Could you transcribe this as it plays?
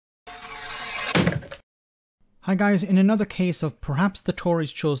Hi guys, in another case of perhaps the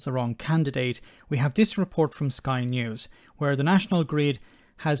Tories chose the wrong candidate, we have this report from Sky News, where the National Grid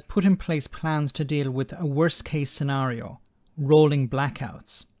has put in place plans to deal with a worst case scenario, rolling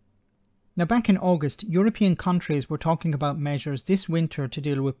blackouts. Now back in August, European countries were talking about measures this winter to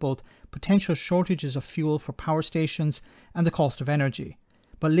deal with both potential shortages of fuel for power stations and the cost of energy.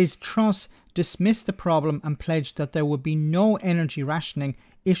 But Liz Truss dismissed the problem and pledged that there would be no energy rationing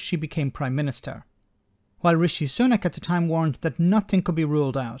if she became Prime Minister, while Rishi Sunak at the time warned that nothing could be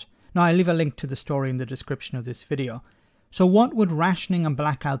ruled out. Now I'll leave a link to the story in the description of this video. So what would rationing and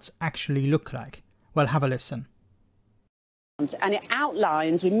blackouts actually look like? Well, have a listen. And it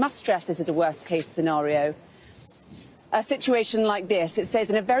outlines, we must stress this is a worst case scenario, a situation like this. It says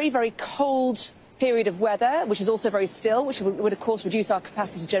in a very, very cold period of weather, which is also very still, which would of course reduce our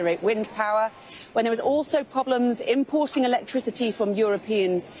capacity to generate wind power, when there was also problems importing electricity from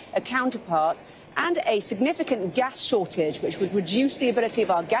European counterparts, and a significant gas shortage, which would reduce the ability of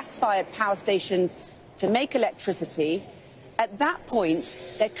our gas-fired power stations to make electricity. At that point,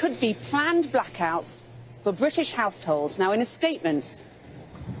 there could be planned blackouts for British households. Now, in a statement,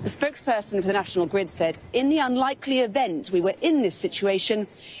 the spokesperson for the National Grid said, in the unlikely event we were in this situation,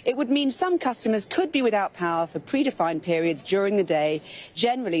 it would mean some customers could be without power for predefined periods during the day.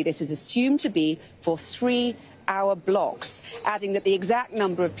 Generally, this is assumed to be for 3-hour blocks, adding that the exact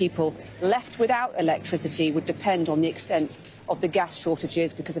number of people left without electricity would depend on the extent of the gas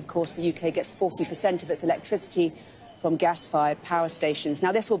shortages, because, of course, the UK gets 40% of its electricity from gas-fired power stations.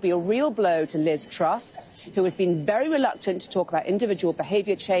 Now, this will be a real blow to Liz Truss, who has been very reluctant to talk about individual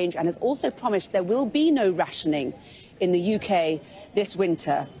behaviour change and has also promised there will be no rationing in the UK this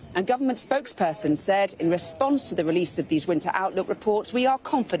winter. And government spokesperson said, in response to the release of these winter outlook reports, we are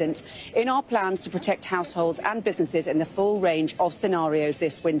confident in our plans to protect households and businesses in the full range of scenarios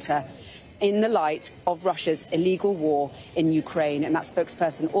this winter, in the light of Russia's illegal war in Ukraine. And that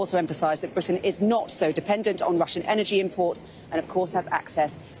spokesperson also emphasised that Britain is not so dependent on Russian energy imports and, of course, has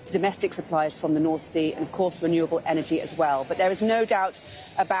access to domestic supplies from the North Sea and, of course, renewable energy as well. But there is no doubt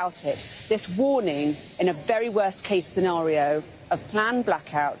about it. This warning, in a very worst-case scenario of planned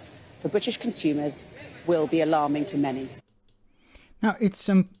blackouts for British consumers, will be alarming to many. Now, it's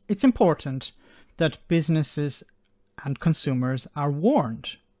important that businesses and consumers are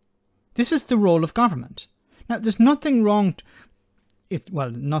warned. This is the role of government. Now, there's nothing wrong, well,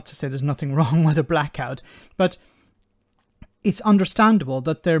 not to say there's nothing wrong with a blackout, but it's understandable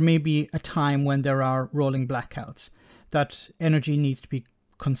that there may be a time when there are rolling blackouts, that energy needs to be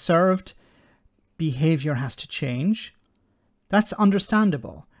conserved, behaviour has to change. That's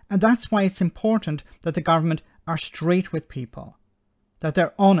understandable. And that's why it's important that the government are straight with people, that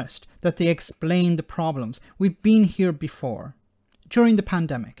they're honest, that they explain the problems. We've been here before, during the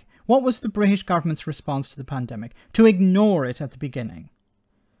pandemic. What was the British government's response to the pandemic? To ignore it at the beginning.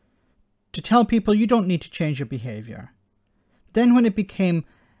 To tell people you don't need to change your behaviour. Then when it became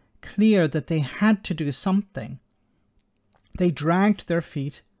clear that they had to do something, they dragged their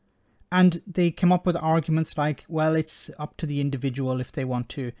feet and they came up with arguments like, well, it's up to the individual if they want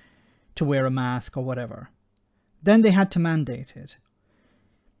to wear a mask or whatever. Then they had to mandate it.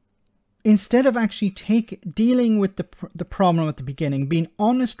 Instead of actually dealing with the problem at the beginning, being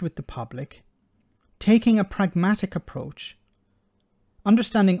honest with the public, taking a pragmatic approach,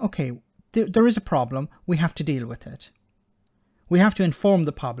 understanding, okay, there is a problem, we have to deal with it. We have to inform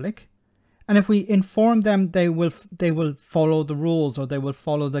the public, and if we inform them, they will follow the rules, or they will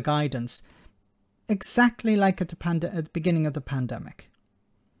follow the guidance, exactly like at the beginning of the pandemic.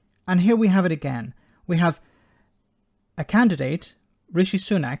 And here we have it again. We have a candidate, Rishi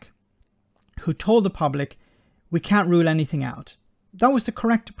Sunak, who told the public, we can't rule anything out. That was the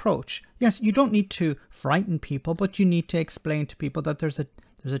correct approach. Yes, you don't need to frighten people, but you need to explain to people that there's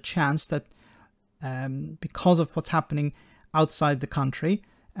a chance that because of what's happening outside the country,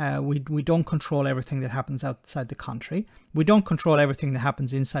 we don't control everything that happens outside the country. We don't control everything that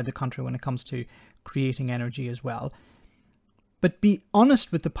happens inside the country when it comes to creating energy as well. But be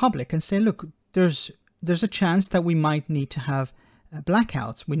honest with the public and say, look, there's a chance that we might need to have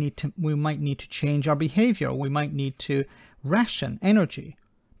blackouts. We might need to change our behavior. We might need to ration energy.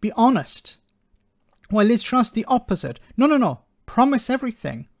 Be honest. While Liz Truss, the opposite. No. Promise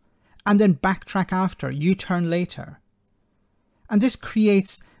everything and then backtrack after. U-turn later. And this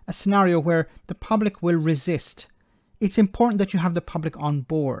creates a scenario where the public will resist. It's important that you have the public on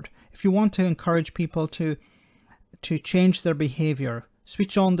board. If you want to encourage people to change their behavior,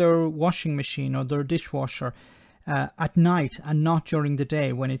 switch on their washing machine or their dishwasher at night and not during the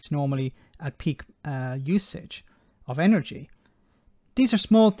day when it's normally at peak usage of energy, These are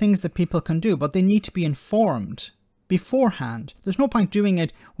small things that people can do, but they need to be informed beforehand. There's no point doing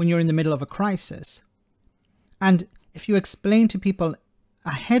it when you're in the middle of a crisis. And if you explain to people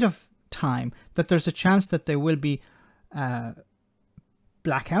ahead of time that there's a chance that there will be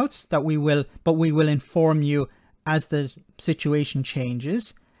blackouts, but we will inform you as the situation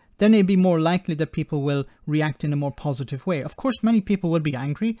changes, then it'd be more likely that people will react in a more positive way. Of course, many people will be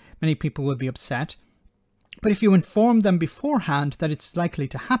angry, many people will be upset, but if you inform them beforehand that it's likely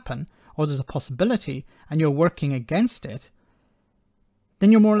to happen, or there's a possibility, and you're working against it,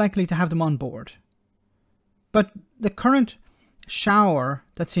 then you're more likely to have them on board. But the current shower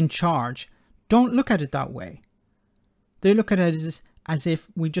that's in charge don't look at it that way. They look at it as if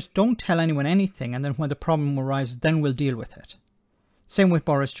we just don't tell anyone anything, and then when the problem arises, then we'll deal with it. Same with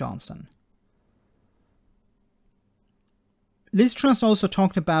Boris Johnson. Liz Truss also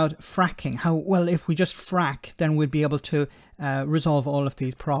talked about fracking, how, well, if we just frack, then we'd be able to resolve all of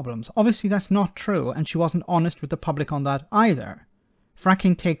these problems. Obviously, that's not true, and she wasn't honest with the public on that either.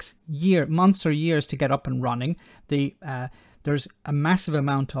 Fracking takes months or years to get up and running. There's a massive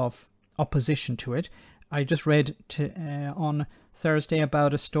amount of opposition to it. I just read on Thursday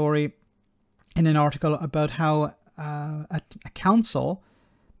about a story in an article about how a council,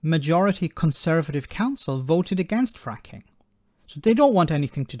 majority Conservative council, voted against fracking. So they don't want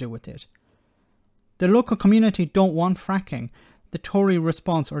anything to do with it. The local community don't want fracking. The Tory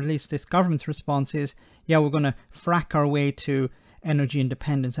response, or at least this government's response, is, yeah, we're going to frack our way to energy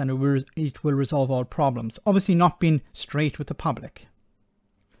independence and it will resolve all problems. Obviously not being straight with the public.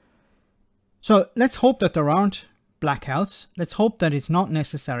 So let's hope that there aren't blackouts. Let's hope that it's not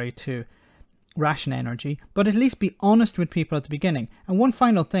necessary to ration energy, but at least be honest with people at the beginning. And one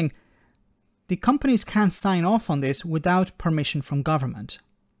final thing, the companies can't sign off on this without permission from government.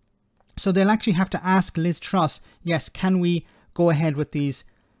 So they'll actually have to ask Liz Truss, yes, can we go ahead with these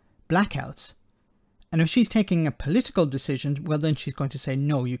blackouts? And if she's taking a political decision, well, then she's going to say,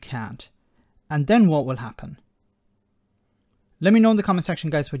 no, you can't. And then what will happen? Let me know in the comment section,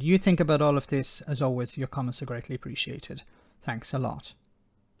 guys, what you think about all of this. As always, your comments are greatly appreciated. Thanks a lot.